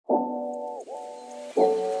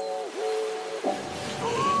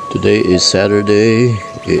Today is Saturday.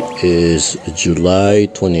 It is July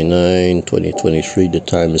 29, 2023. The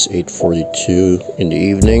time is 8:42 in the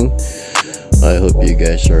evening. I hope you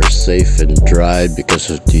guys are safe and dry because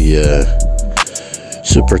of the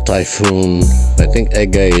super typhoon. I think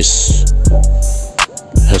Ega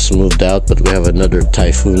has moved out, but we have another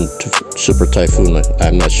typhoon, super typhoon.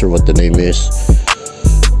 I'm not sure what the name is.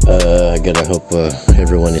 Again, I hope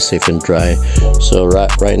everyone is safe and dry. So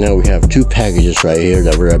right now we have two packages right here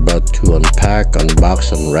that we're about to unpack,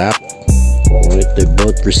 unbox, and wrap.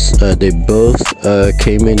 They both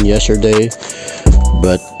came in yesterday,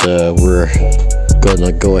 but we're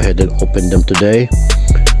gonna go ahead and open them today.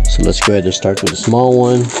 So let's go ahead and start with the small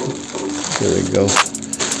one. There we go.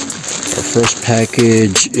 Our first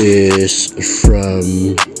package is from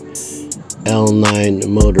L9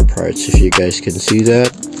 Motor Parts, if you guys can see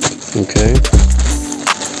that. Okay,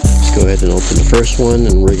 let's go ahead and open the first one,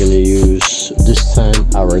 and we're gonna use this time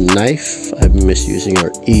our knife. I've been misusing our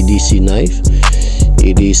EDC knife.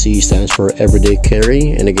 EDC stands for everyday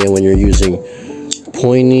carry, and again, when you're using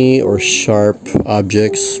pointy or sharp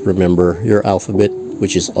objects, remember your alphabet,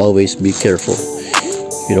 which is always be careful.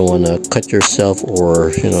 You don't want to cut yourself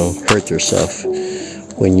or hurt yourself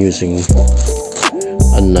when using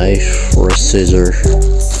a knife or a scissor.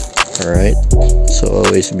 Alright, so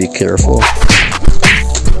always be careful.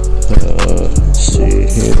 Let's see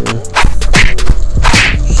here.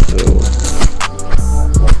 So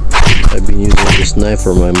I've been using this knife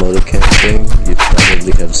for my motoCamping. You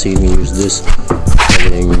probably have seen me use this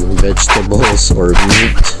cutting vegetables or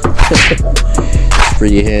meat. It's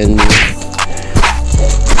pretty handy.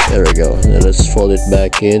 There we go. Now let's fold it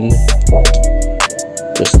back in,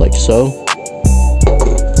 just like so.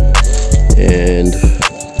 And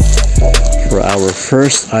for our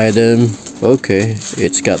first item, okay,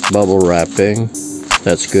 it's got bubble wrapping.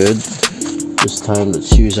 That's good. This time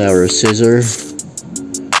let's use our scissor.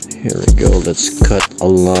 Here we go. Let's cut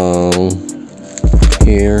along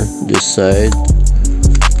here, this side.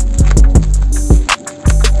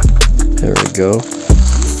 There we go.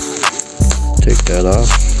 Take that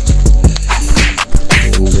off.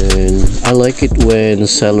 And then I like it when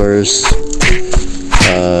sellers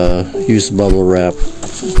use bubble wrap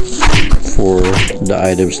for the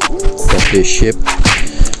items that they ship,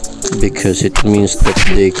 because it means that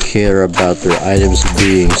they care about their items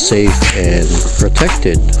being safe and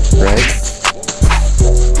protected, right?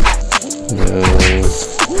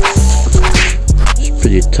 It's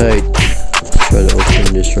pretty tight. Let's try to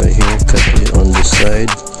open this right here, cut it on this side.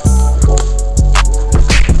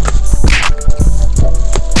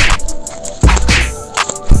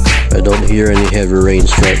 I don't hear any heavy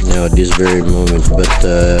rains right now at this very moment, but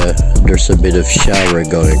there's a bit of shower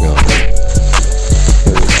going on.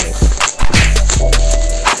 Here we go.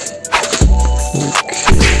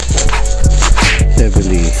 Okay.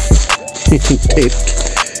 Heavily taped.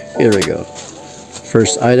 Here we go.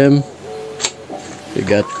 First item. We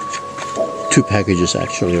got two packages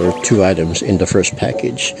actually, or two items in the first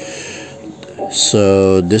package.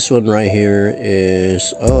 So this one right here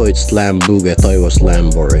is, oh, it's Lamborg. I thought it was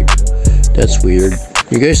Lamborg. That's weird.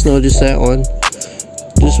 You guys notice that one?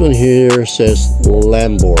 This one here says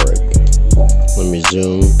Lamborg. Let me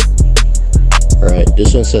zoom. Alright,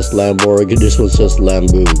 this one says Lamborg, this one says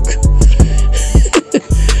Lamborg.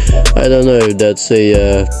 I don't know if that's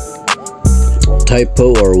a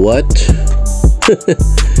typo or what.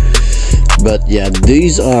 But yeah,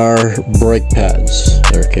 these are brake pads.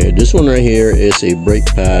 Okay, this one right here is a brake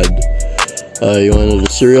pad. You want to know the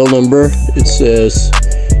serial number? It says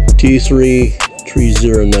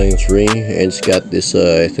T33093, and it's got this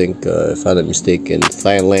I think if I'm not mistaken,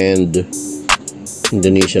 Thailand,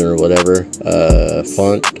 Indonesian or whatever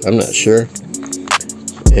font. I'm not sure.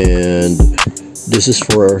 And this is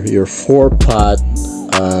for your 4-pot.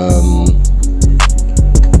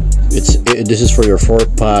 This is for your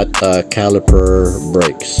 4-pot caliper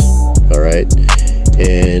brakes. All right.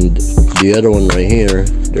 And the other one right here,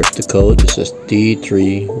 there's the code. It says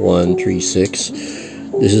T3136.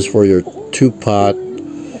 This is for your 2-pot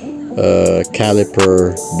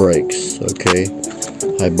caliper brakes. Okay,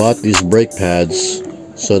 I bought these brake pads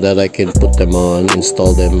so that I can put them on,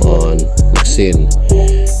 install them on mcSin,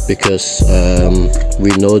 because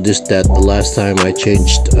we noticed that the last time I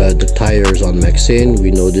changed the tires on mcSin,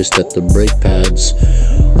 we noticed that the brake pads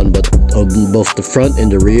on both the front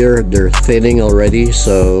and the rear, they're thinning already.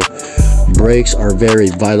 So brakes are very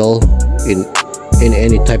vital in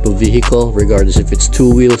any type of vehicle, regardless if it's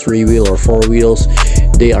 2-wheel, 3-wheel, or 4 wheels.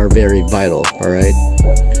 They are very vital. All right.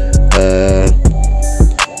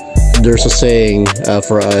 There's a saying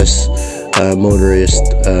for us motorists,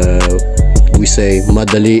 we say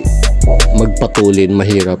madali magpatulin,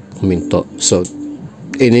 mahirap huminto. So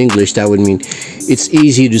in English that would mean it's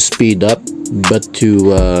easy to speed up, but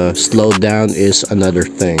to slow down is another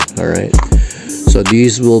thing. All right, so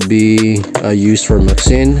these will be used for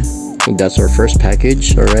mcSin. That's our first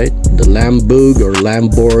package. All right, the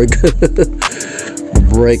Lamborg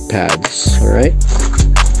brake pads. All right,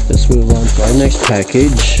 let's move on to our next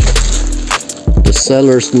package. The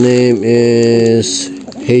seller's name is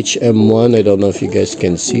HM1. I don't know if you guys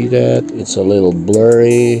can see that. It's a little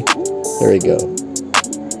blurry. There we go.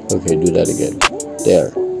 Okay, do that again.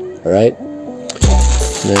 There. All right.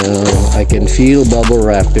 Now I can feel bubble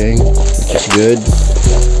wrapping, which is good.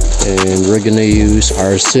 And we're gonna use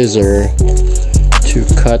our scissor to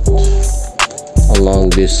cut along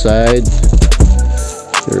this side.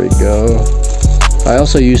 There we go. I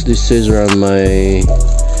also use this scissor on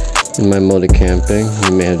in my motoCamping.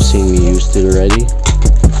 You may have seen me use it already.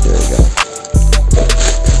 There we go.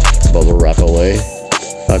 Bubble wrap away.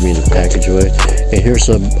 I mean the package away. And here's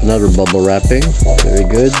another bubble wrapping. Very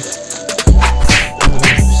good.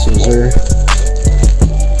 Scissor.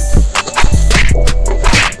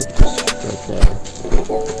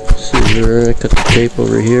 Scissor. Cut the tape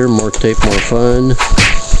over here. More tape, more fun.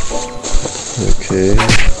 Okay.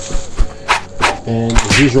 And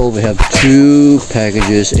as usual, we have 2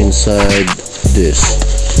 packages inside this.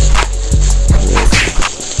 Right.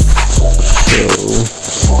 So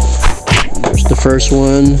there's the first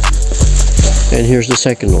one, and here's the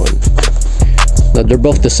second one. Now they're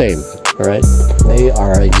both the same. All right, they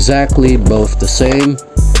are exactly both the same.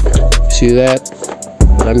 See that?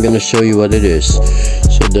 But I'm gonna show you what it is.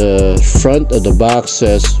 So the front of the box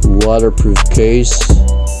says waterproof case.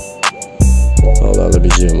 Hold on, let me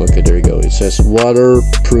zoom. Okay, there you go. It says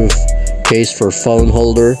waterproof case for phone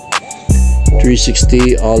holder,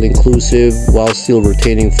 360 all-inclusive, while still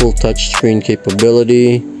retaining full touch screen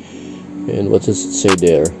capability. And what does it say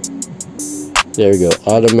there? There you go.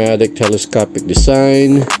 Automatic telescopic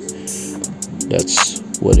design. That's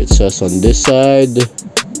what it says on this side.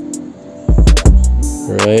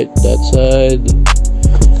 Right, that side.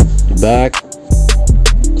 The back.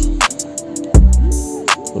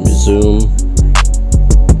 Let me zoom.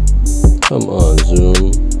 Come on,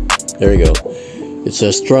 zoom. There we go. It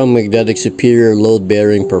says strong magnetic superior load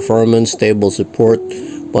bearing performance, stable support,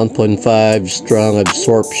 1.5 strong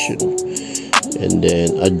absorption, and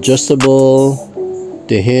then adjustable.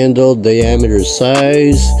 The handle diameter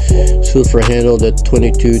size, suitable for handle that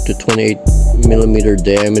 22 to 28 millimeter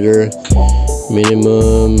diameter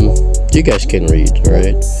minimum. You guys can read, all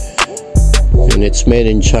right? And it's made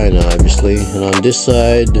in China, obviously. And on this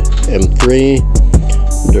side, M3.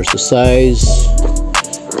 There's the size.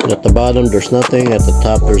 And at the bottom, there's nothing. At the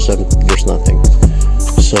top, there's nothing.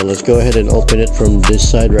 So let's go ahead and open it from this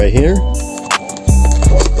side right here. There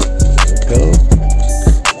we go.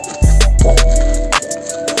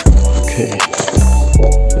 Okay.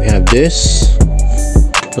 We have this.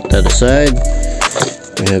 Put that aside.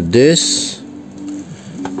 We have this.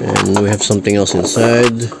 And we have something else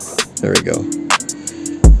inside. There we go.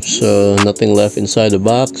 So nothing left inside the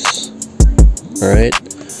box. Alright.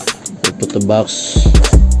 We'll put the box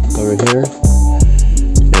over here.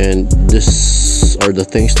 And this are the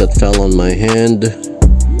things that fell on my hand.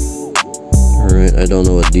 Alright, I don't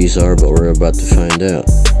know what these are, but we're about to find out.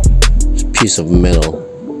 It's a piece of metal.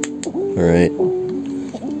 Alright.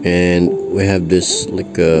 And we have this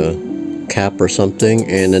like a cap or something,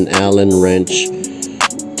 and an Allen wrench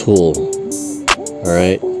tool.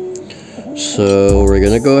 Alright. So we're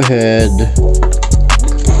gonna go ahead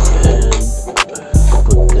and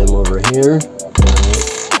put them over here.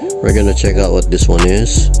 Alright. We're gonna check out what this one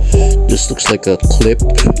is. This looks like a clip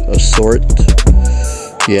of sort.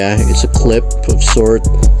 Yeah, it's a clip of sort.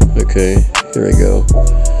 Okay, here we go.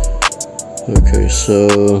 Okay,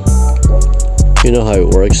 so you know how it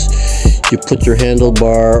works. You put your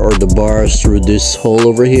handlebar or the bars through this hole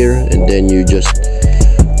over here, and then you just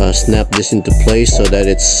snap this into place so that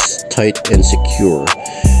it's tight and secure.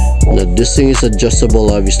 Now this thing is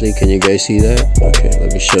adjustable, obviously. Can you guys see that? Okay,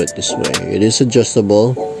 let me show it this way. It is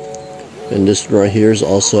adjustable, and this right here is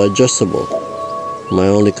also adjustable. My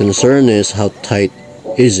only concern is how tight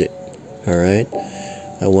is it. Alright,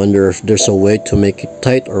 I wonder if there's a way to make it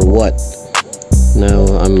tight or what. Now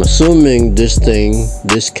I'm assuming this thing,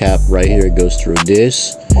 this cap right here, goes through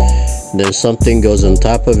this, then something goes on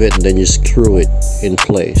top of it, and then you screw it in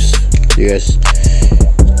place. You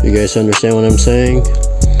guys understand what I'm saying?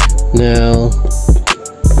 Now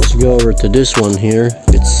let's go over to this one here.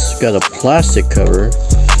 It's got a plastic cover,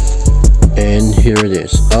 and here it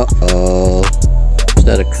is. Uh-oh. Is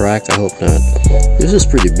that a crack? I hope not. This is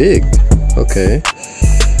pretty big. Okay.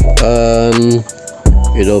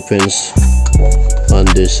 It opens on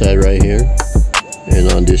this side right here,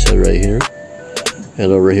 and on this side right here,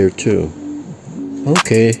 and over here too.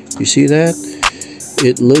 Okay, you see that?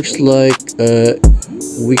 It looks like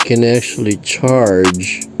we can actually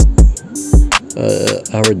charge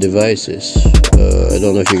our devices. I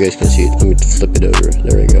don't know if you guys can see it. Let me flip it over.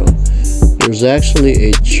 There we go. There's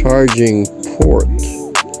actually a charging port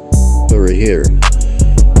over here.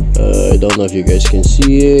 I don't know if you guys can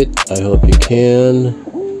see it. I hope you can.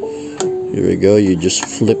 Here we go. You just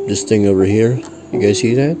flip this thing over here. You guys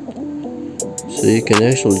see that? So you can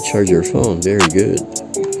actually charge your phone. Very good.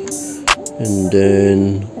 And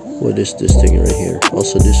then what is this thing right here?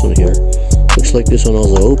 Also this one here. Looks like this one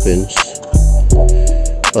also opens.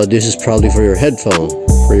 Oh, this is probably for your headphone,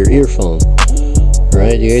 for your earphone.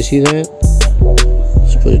 Right? You guys see that?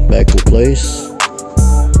 Let's put it back in place.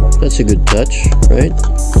 That's a good touch, right?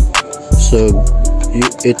 So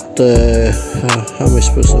how am I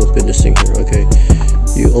supposed to open this thing here? Okay,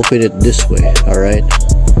 you open it this way. All right.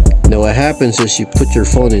 Now what happens is you put your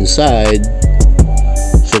phone inside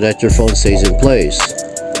so that your phone stays in place.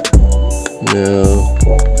 Now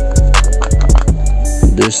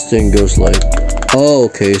this thing goes like, oh,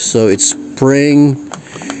 okay, so it's spring.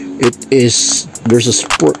 There's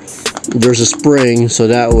a spring, so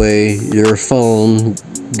that way your phone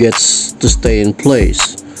gets to stay in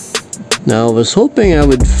place. Now I was hoping I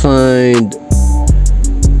would find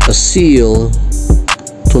a seal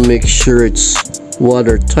to make sure it's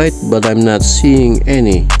watertight, but I'm not seeing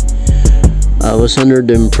any. I was under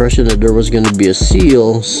the impression that there was going to be a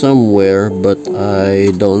seal somewhere, but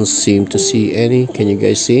I don't seem to see any. Can you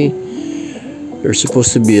guys see? There's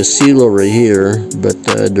supposed to be a seal over here, but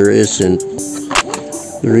there isn't.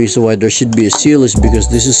 The reason why there should be a seal is because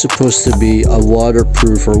this is supposed to be a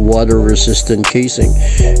waterproof or water resistant casing.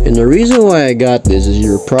 And the reason why I got this is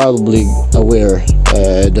you're probably aware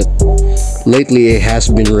that lately it has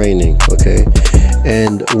been raining, okay?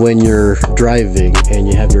 And when you're driving and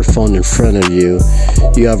you have your phone in front of you,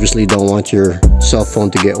 you obviously don't want your cell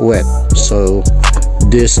phone to get wet. So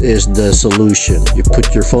this is the solution. You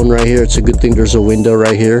put your phone right here. It's a good thing there's a window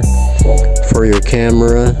right here for your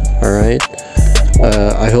camera. All right.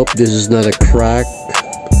 I hope this is not a crack.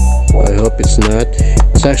 I hope it's not.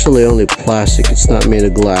 It's actually only plastic. It's not made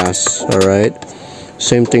of glass. All right.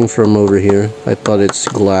 Same thing from over here. I thought it's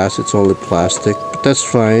glass. It's only plastic, but that's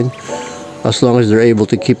fine. As long as they're able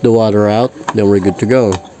to keep the water out, then we're good to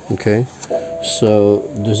go. Okay. So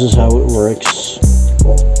this is how it works.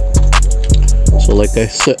 So like I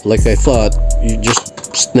said, like I thought, you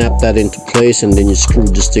just snap that into place and then you screw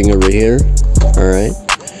this thing over here. All right.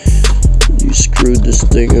 You screw this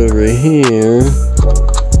thing over here.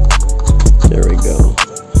 There we go.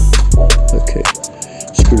 Okay.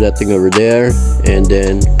 Screw that thing over there and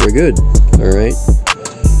then we're good. All right.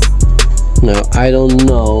 Now I don't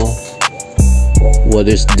know what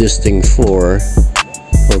is this thing for.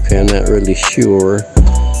 Okay, I'm not really sure.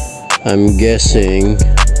 I'm guessing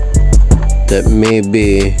that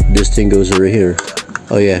maybe this thing goes over here.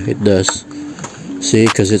 Oh yeah, it does. See,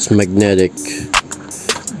 because it's magnetic.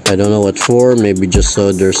 I don't know what for. Maybe just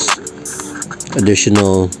so there's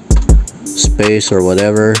additional space or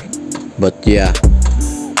whatever. But yeah,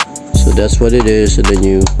 so that's what it is. And then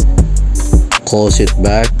you close it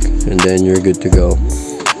back and then you're good to go.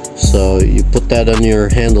 So you put that on your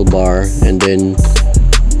handlebar, and then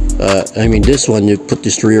I mean this one, you put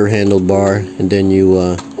this rear handlebar and then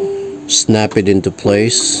you snap it into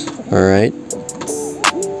place. All right.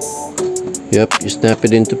 Yep, you snap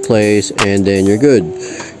it into place and then you're good.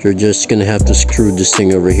 You're just gonna have to screw this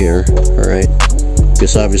thing over here. All right,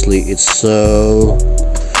 because obviously it's so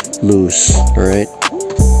loose. All right,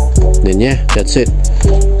 then yeah, that's it.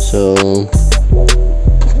 So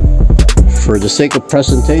for the sake of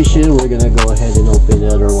presentation, we're gonna go ahead and open the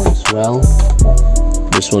other one as well.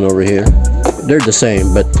 This one over here, they're the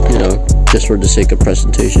same, but you know, just for the sake of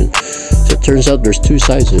presentation. So it turns out there's two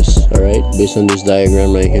sizes, all right, based on this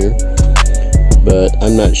diagram right here. But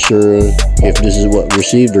I'm not sure if this is what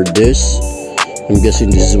received or this. I'm guessing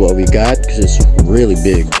this is what we got because it's really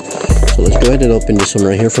big. So let's go ahead and open this one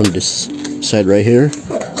right here from this side right here.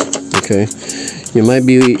 Okay. You might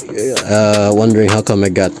be wondering how come I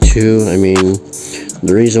got two. I mean,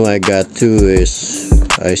 the reason why I got two is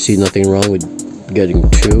I see nothing wrong with getting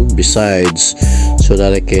two. Besides, so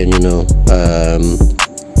that I can, you know,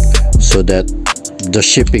 so that the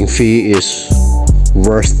shipping fee is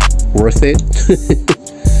worth it.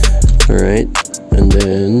 All right, and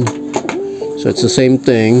then so it's the same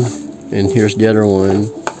thing, and here's the other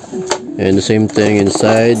one, and the same thing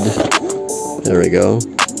inside. There we go.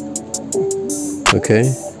 Okay,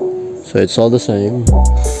 so it's all the same.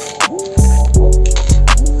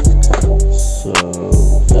 So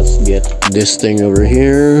let's get this thing over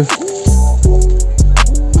here.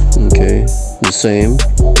 Okay, the same.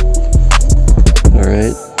 All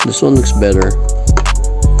right, this one looks better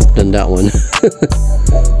than that one.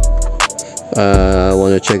 I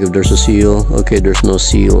want to check if there's a seal. Okay, there's no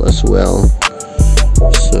seal as well.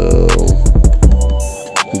 So,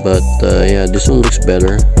 but yeah, this one looks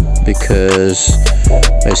better because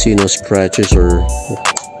I see no scratches or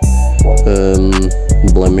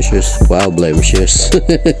blemishes. Wow, blemishes.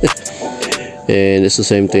 And it's the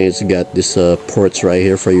same thing. It's got this ports right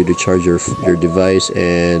here for you to charge your device,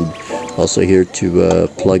 and also here to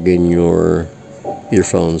plug in your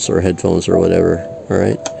earphones or headphones or whatever. All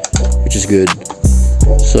right, which is good.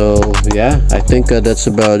 So yeah, I think that's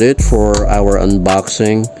about it for our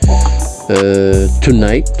unboxing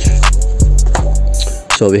tonight.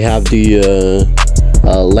 So we have the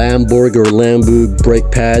Lamborg or Lamborg brake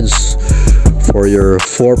pads for your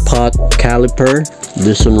 4-pot caliper,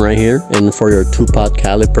 this one right here, and for your 2-pot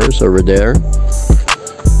calipers over there.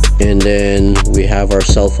 And then we have our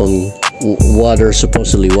cell phone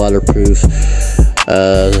supposedly waterproof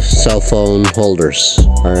cell phone holders.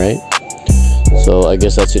 All right, so I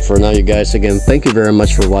guess that's it for now, you guys. Again, thank you very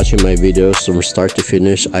much for watching my videos from start to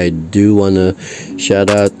finish. I do want to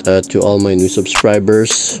shout out to all my new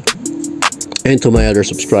subscribers, and to my other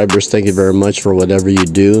subscribers, thank you very much for whatever you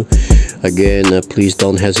do. Again, please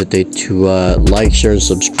don't hesitate to like, share, and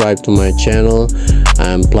subscribe to my channel.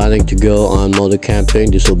 I'm planning to go on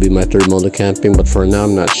motoCamping. This will be my 3rd motoCamping, but for now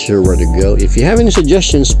I'm not sure where to go. If you have any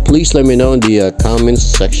suggestions, please let me know in the comments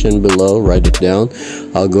section below. Write it down.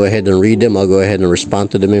 I'll go ahead and read them. I'll go ahead and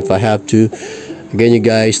respond to them if I have to. Again, you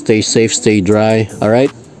guys, stay safe, stay dry. All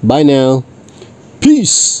right, bye now.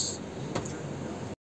 Peace.